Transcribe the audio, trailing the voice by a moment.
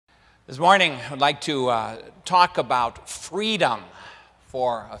This morning, I'd like to talk about freedom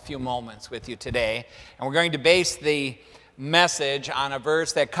for a few moments with you today. And we're going to base the message on a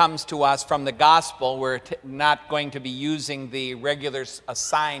verse that comes to us from the gospel. We're not going to be using the regular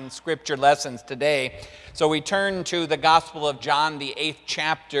assigned scripture lessons today. So we turn to the Gospel of John, the 8th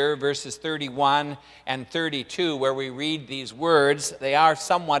chapter, verses 31 and 32, where we read these words. They are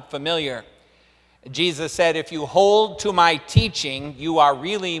somewhat familiar. Jesus said, "If you hold to my teaching, you are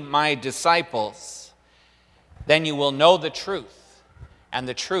really my disciples. Then you will know the truth, and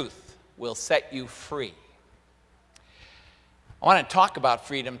the truth will set you free." I want to talk about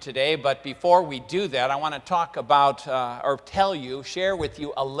freedom today, but before we do that, I want to talk about, share with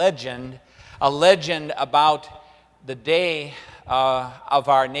you a legend about the day of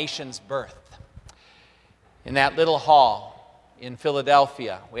our nation's birth. In that little hall in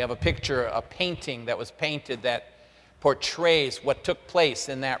Philadelphia, we have a picture, a painting that was painted that portrays what took place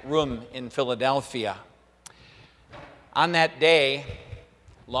in that room in Philadelphia. On that day,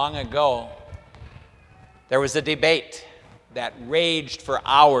 long ago, there was a debate that raged for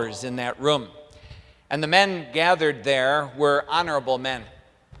hours in that room. And the men gathered there were honorable men.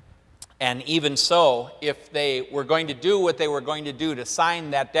 And even so, if they were going to do what they were going to do to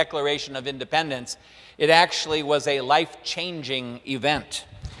sign that Declaration of Independence, it actually was a life-changing event.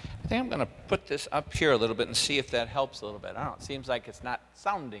 I think I'm going to put this up here a little bit and see if that helps a little bit. I don't know, it seems like it's not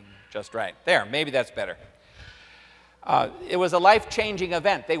sounding just right. There, maybe that's better. It was a life-changing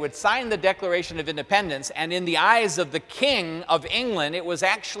event. They would sign the Declaration of Independence, and in the eyes of the King of England, it was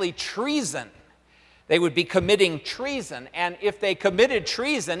actually treason. They would be committing treason, and if they committed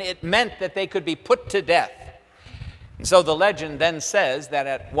treason, it meant that they could be put to death. And so the legend then says that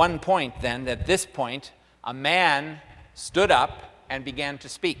at one point then, at this point, a man stood up and began to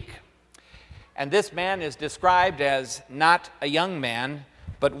speak. And this man is described as not a young man,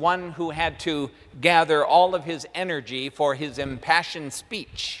 but one who had to gather all of his energy for his impassioned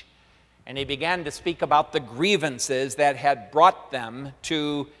speech. And he began to speak about the grievances that had brought them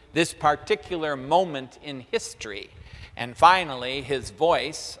to this particular moment in history. And finally, his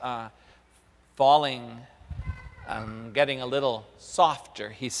voice getting a little softer,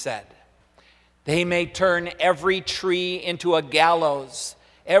 he said, "They may turn every tree into a gallows,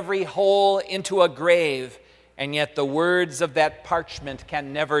 every hole into a grave, and yet the words of that parchment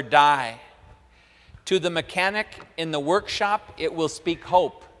can never die. To the mechanic in the workshop, it will speak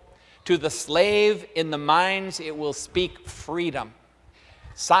hope. To the slave in the mines, it will speak freedom.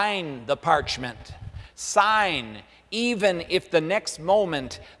 Sign the parchment. Sign, even if the next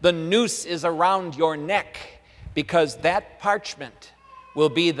moment the noose is around your neck, because that parchment will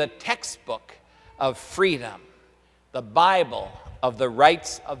be the textbook of freedom, the Bible of the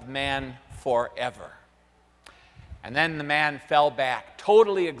rights of man forever." And then the man fell back,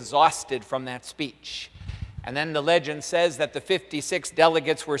 totally exhausted from that speech. And then the legend says that the 56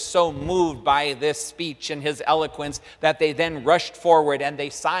 delegates were so moved by this speech and his eloquence that they then rushed forward and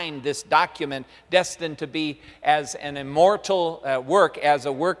they signed this document destined to be as an immortal work as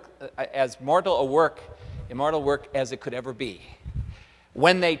it could ever be.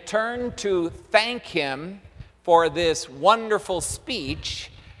 When they turned to thank him for this wonderful speech,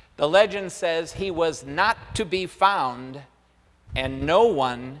 the legend says he was not to be found, and no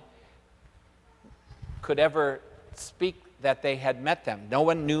one could ever speak that they had met them. No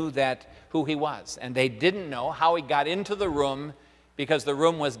one knew who he was, and they didn't know how he got into the room because the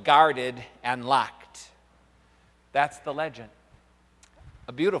room was guarded and locked. That's the legend.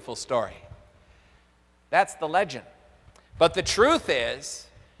 A beautiful story. That's the legend. But the truth is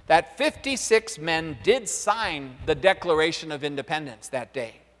that 56 men did sign the Declaration of Independence that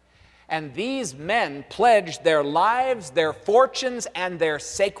day. And these men pledged their lives, their fortunes, and their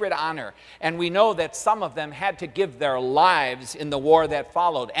sacred honor. And we know that some of them had to give their lives in the war that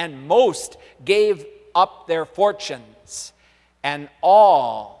followed. And most gave up their fortunes. And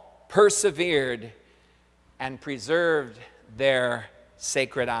all persevered and preserved their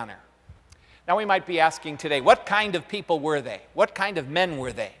sacred honor. Now we might be asking today, what kind of people were they? What kind of men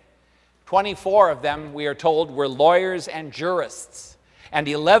were they? 24 of them, we are told, were lawyers and jurists. And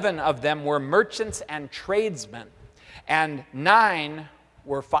 11 of them were merchants and tradesmen. And 9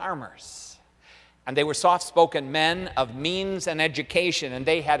 were farmers. And they were soft-spoken men of means and education. And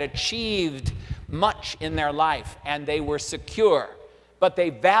they had achieved much in their life. And they were secure. But they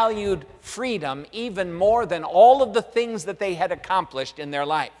valued freedom even more than all of the things that they had accomplished in their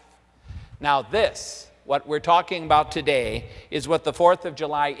life. Now this, what we're talking about today, is what the 4th of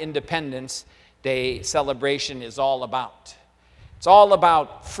July Independence Day celebration is all about. It's all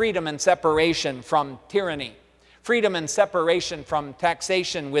about freedom and separation from tyranny, freedom and separation from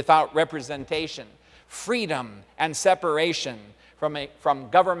taxation without representation, freedom and separation from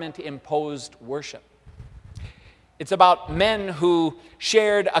government-imposed worship. It's about men who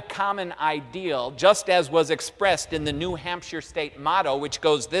shared a common ideal, just as was expressed in the New Hampshire state motto, which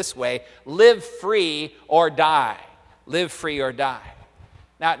goes this way: live free or die. Live free or die.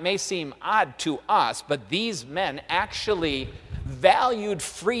 Now, it may seem odd to us, but these men actually valued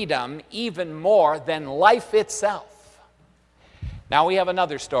freedom even more than life itself. Now, we have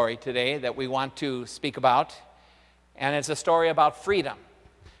another story today that we want to speak about, and it's a story about freedom.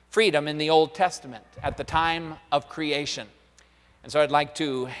 Freedom in the Old Testament at the time of creation. And so I'd like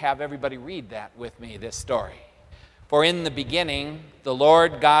to have everybody read that with me, this story. For in the beginning, the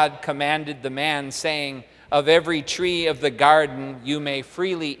Lord God commanded the man, saying, of every tree of the garden you may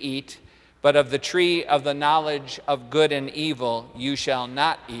freely eat, but of the tree of the knowledge of good and evil you shall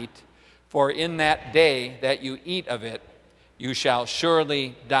not eat, for in that day that you eat of it, you shall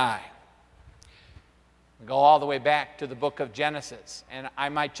surely die. We go all the way back to the book of Genesis, and I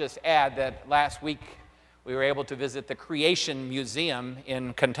might just add that last week we were able to visit the Creation Museum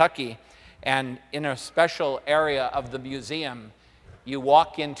in Kentucky, and in a special area of the museum, you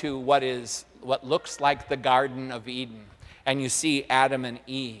walk into what looks like the Garden of Eden, and you see Adam and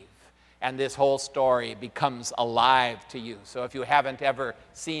Eve, and this whole story becomes alive to you. So if you haven't ever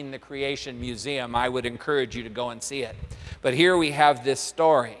seen the Creation Museum, I would encourage you to go and see it. But here we have this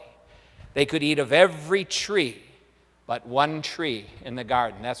story. They could eat of every tree but one tree in the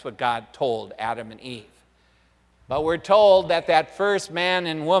garden. That's what God told Adam and Eve. But we're told that that first man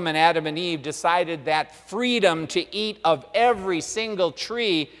and woman, Adam and Eve, decided that freedom to eat of every single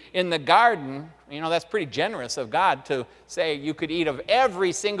tree in the garden, you know, that's pretty generous of God to say you could eat of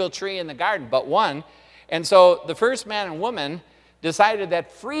every single tree in the garden but one. And so the first man and woman decided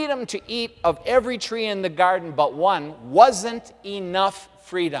that freedom to eat of every tree in the garden but one wasn't enough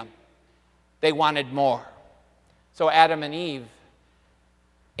freedom. They wanted more. So Adam and Eve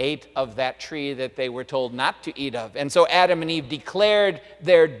ate of that tree that they were told not to eat of. And so Adam and Eve declared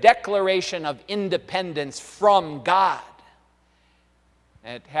their declaration of independence from God.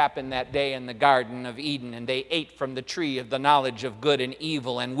 It happened that day in the Garden of Eden, and they ate from the tree of the knowledge of good and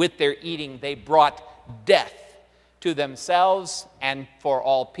evil, and with their eating they brought death to themselves and for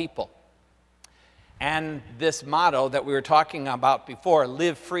all people. And this motto that we were talking about before,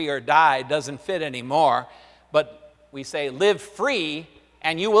 live free or die, doesn't fit anymore, but we say live free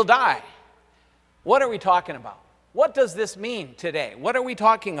and you will die. What are we talking about? What does this mean today? What are we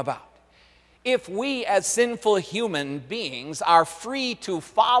talking about? If we as sinful human beings are free to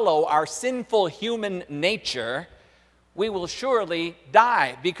follow our sinful human nature, we will surely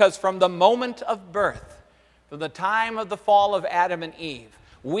die, because from the moment of birth, from the time of the fall of Adam and Eve,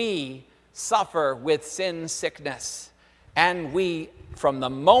 we suffer with sin sickness, and we, from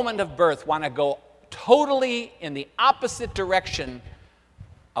the moment of birth, want to go totally in the opposite direction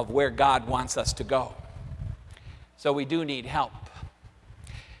of where God wants us to go. So we do need help.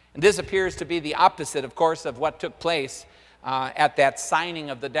 And this appears to be the opposite, of course, of what took place at that signing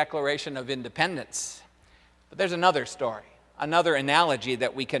of the Declaration of Independence. But there's another story, another analogy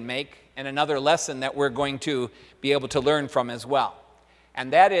that we can make, and another lesson that we're going to be able to learn from as well.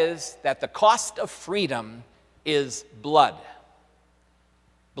 And that is that the cost of freedom is blood.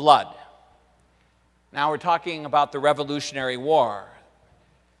 Blood. Now we're talking about the Revolutionary War,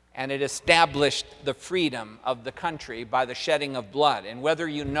 and it established the freedom of the country by the shedding of blood. And whether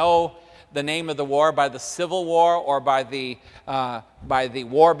you know the name of the war by the Civil War or by the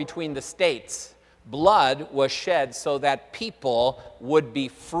war between the states, blood was shed so that people would be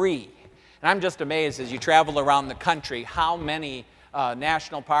free. And I'm just amazed as you travel around the country how many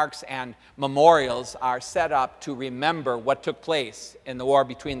national parks and memorials are set up to remember what took place in the war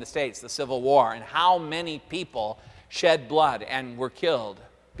between the states, the Civil War, and how many people shed blood and were killed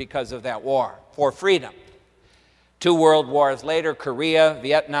because of that war for freedom. 2 world wars later, Korea,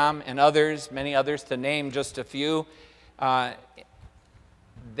 Vietnam, and others, many others, to name just a few, actually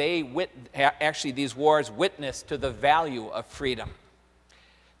these wars witnessed to the value of freedom.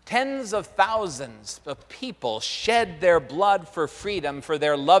 Tens of thousands of people shed their blood for freedom for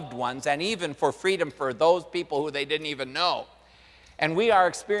their loved ones, and even for freedom for those people who they didn't even know. And we are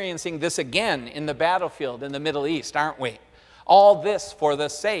experiencing this again in the battlefield in the Middle East, aren't we? All this for the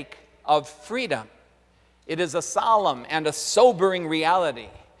sake of freedom. It is a solemn and a sobering reality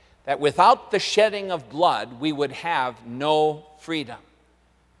that without the shedding of blood, we would have no freedom.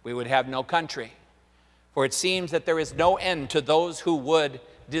 We would have no country. For it seems that there is no end to those who would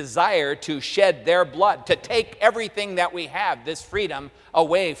desire to shed their blood, to take everything that we have, this freedom,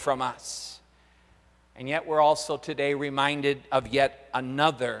 away from us. And yet we're also today reminded of yet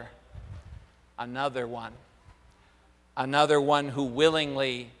another one who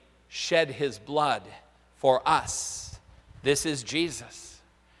willingly shed his blood for us. This is Jesus.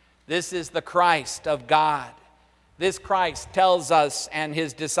 This is the Christ of God. This Christ tells us and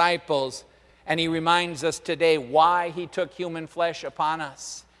his disciples, and he reminds us today why he took human flesh upon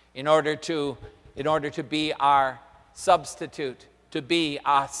us in order to be our substitute, to be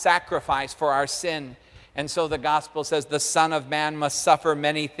a sacrifice for our sin. And so the gospel says the Son of Man must suffer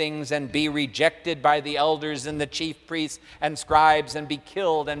many things and be rejected by the elders and the chief priests and scribes and be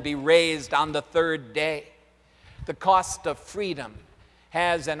killed and be raised on the third day. The cost of freedom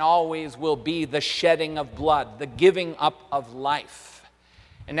has and always will be the shedding of blood, the giving up of life.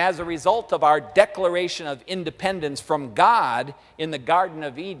 And as a result of our declaration of independence from God in the Garden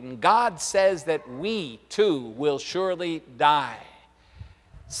of Eden, God says that we too will surely die.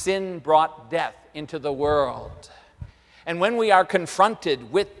 Sin brought death into the world. And when we are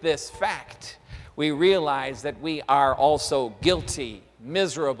confronted with this fact, we realize that we are also guilty,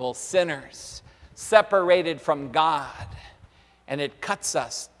 miserable sinners, separated from God, and it cuts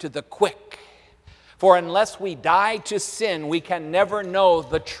us to the quick. For unless we die to sin, we can never know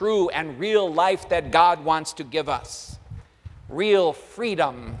the true and real life that God wants to give us. Real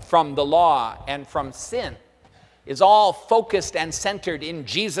freedom from the law and from sin is all focused and centered in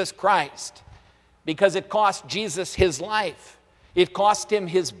Jesus Christ, because it cost Jesus his life. It cost him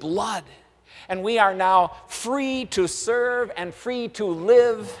his blood. And we are now free to serve and free to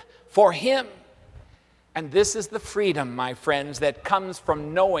live for him. And this is the freedom, my friends, that comes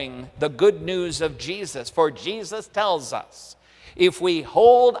from knowing the good news of Jesus. For Jesus tells us, if we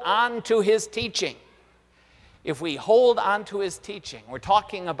hold on to his teaching, we're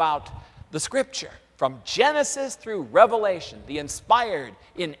talking about the Scripture, from Genesis through Revelation, the inspired,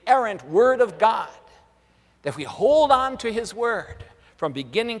 inerrant Word of God, that if we hold on to his Word from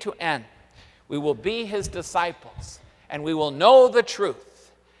beginning to end, we will be his disciples, and we will know the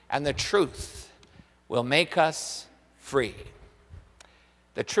truth, and the truth will make us free.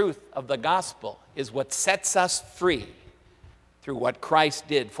 The truth of the gospel is what sets us free through what Christ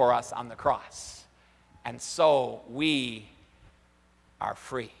did for us on the cross. And so we are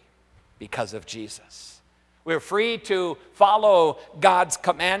free because of Jesus. We're free to follow God's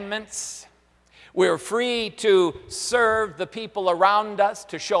commandments. We're free to serve the people around us,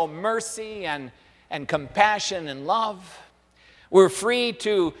 to show mercy and compassion and love. We're free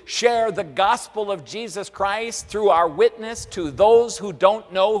to share the gospel of Jesus Christ through our witness to those who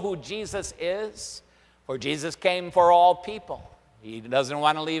don't know who Jesus is. For Jesus came for all people. He doesn't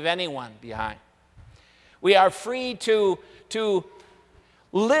want to leave anyone behind. We are free to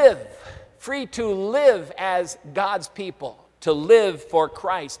live as God's people, to live for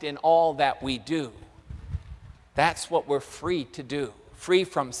Christ in all that we do. That's what we're free to do. Free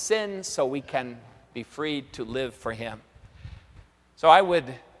from sin so we can be free to live for him. So I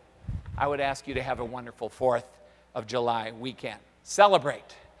would ask you to have a wonderful 4th of July weekend. Celebrate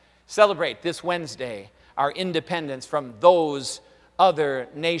this Wednesday our independence from those other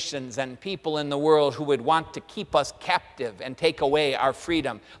nations and people in the world who would want to keep us captive and take away our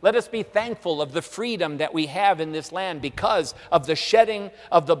freedom. Let us be thankful of the freedom that we have in this land because of the shedding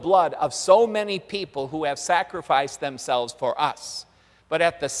of the blood of so many people who have sacrificed themselves for us. But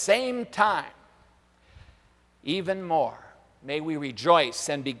at the same time, even more, may we rejoice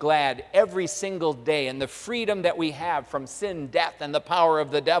and be glad every single day in the freedom that we have from sin, death, and the power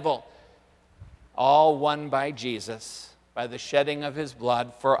of the devil, all won by Jesus, by the shedding of his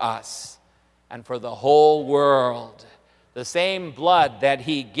blood for us and for the whole world. The same blood that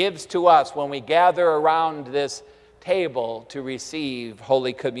he gives to us when we gather around this table to receive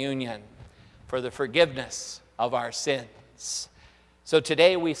Holy Communion for the forgiveness of our sins. So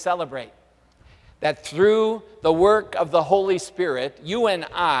today we celebrate that through the work of the Holy Spirit, you and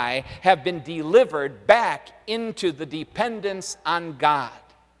I have been delivered back into the dependence on God.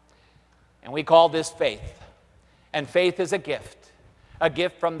 And we call this faith. And faith is a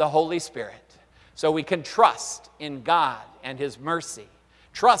gift from the Holy Spirit. So we can trust in God and his mercy,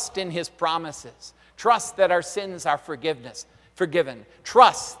 trust in his promises, trust that our sins are forgiven,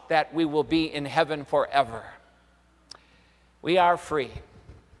 trust that we will be in heaven forever. We are free.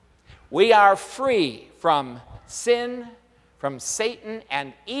 We are free from sin, from Satan,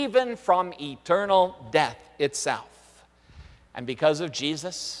 and even from eternal death itself. And because of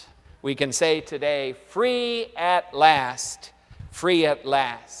Jesus, we can say today, free at last, free at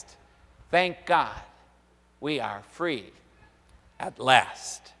last. Thank God, we are free at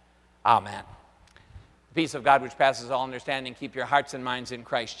last. Amen. The peace of God which passes all understanding, keep your hearts and minds in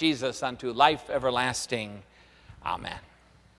Christ Jesus unto life everlasting. Amen.